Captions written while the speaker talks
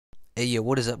Hey yo,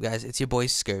 what is up guys? It's your boy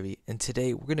Scurvy, and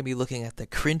today we're going to be looking at the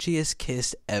cringiest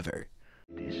kiss ever.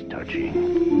 It is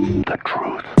touching the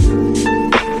truth.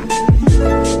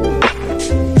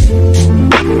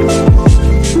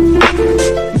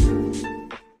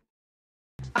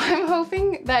 I'm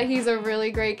hoping that he's a really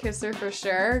great kisser for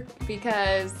sure,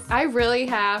 because I really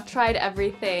have tried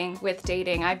everything with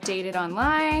dating. I've dated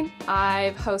online,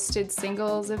 I've hosted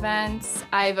singles events,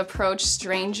 I've approached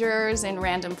strangers in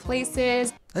random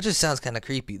places. That just sounds kind of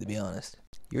creepy, to be honest.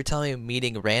 You're telling me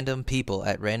meeting random people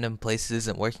at random places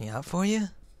isn't working out for you?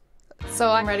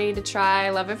 So I'm ready to try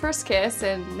love at first kiss,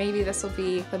 and maybe this will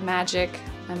be the magic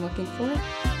I'm looking for.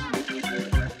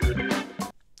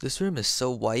 This room is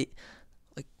so white.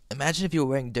 Like, imagine if you were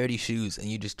wearing dirty shoes and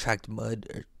you just tracked mud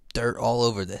or dirt all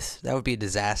over this. That would be a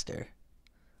disaster.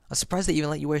 I'm surprised they even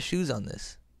let you wear shoes on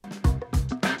this.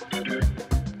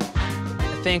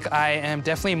 I think I am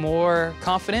definitely more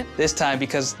confident this time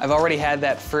because I've already had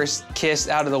that first kiss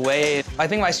out of the way. I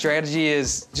think my strategy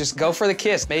is just go for the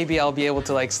kiss. Maybe I'll be able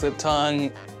to like slip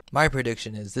tongue. My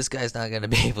prediction is this guy's not going to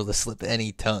be able to slip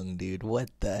any tongue, dude.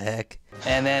 What the heck?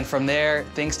 And then from there,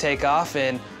 things take off,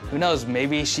 and who knows,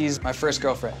 maybe she's my first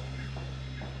girlfriend.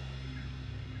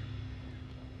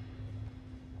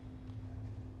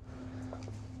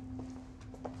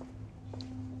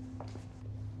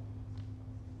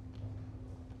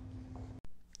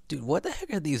 Dude, what the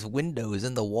heck are these windows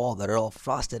in the wall that are all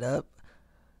frosted up?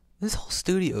 This whole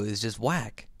studio is just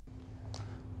whack.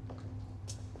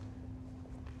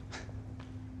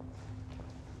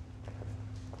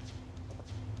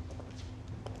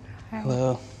 Hi.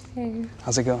 Hello. Hey.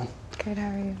 How's it going? Good,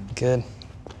 how are you? Good.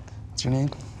 What's your name?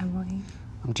 Emily.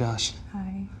 I'm Josh.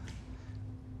 Hi.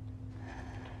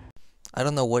 I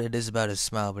don't know what it is about his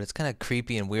smile, but it's kind of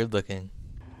creepy and weird looking.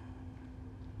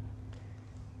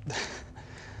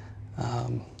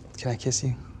 Can I kiss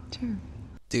you? Sure.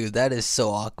 Dude, that is so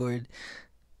awkward.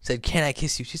 Said, "Can I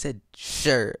kiss you?" She said,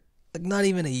 "Sure." Like, not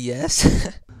even a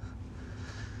yes.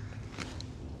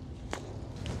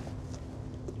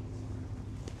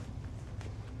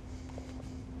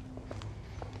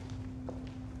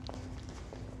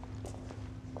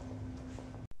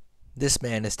 This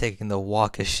man is taking the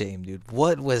walk of shame, dude.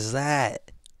 What was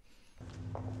that?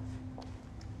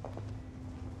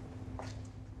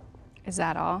 Is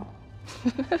that all?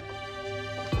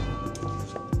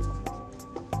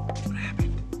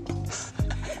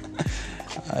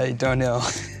 I don't know.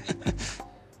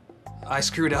 I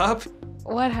screwed up?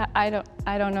 I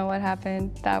don't know what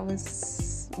happened. That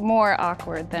was more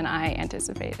awkward than I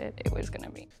anticipated it was gonna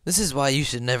be. This is why you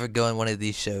should never go on one of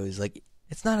these shows. Like,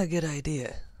 it's not a good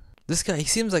idea. This guy, he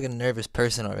seems like a nervous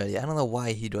person already. I don't know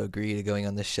why he'd agree to going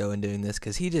on this show and doing this,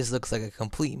 because he just looks like a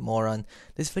complete moron.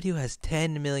 This video has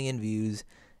 10 million views,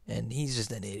 and he's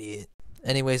just an idiot.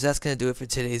 Anyways, that's going to do it for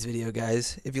today's video,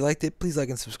 guys. If you liked it, please like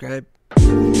and subscribe.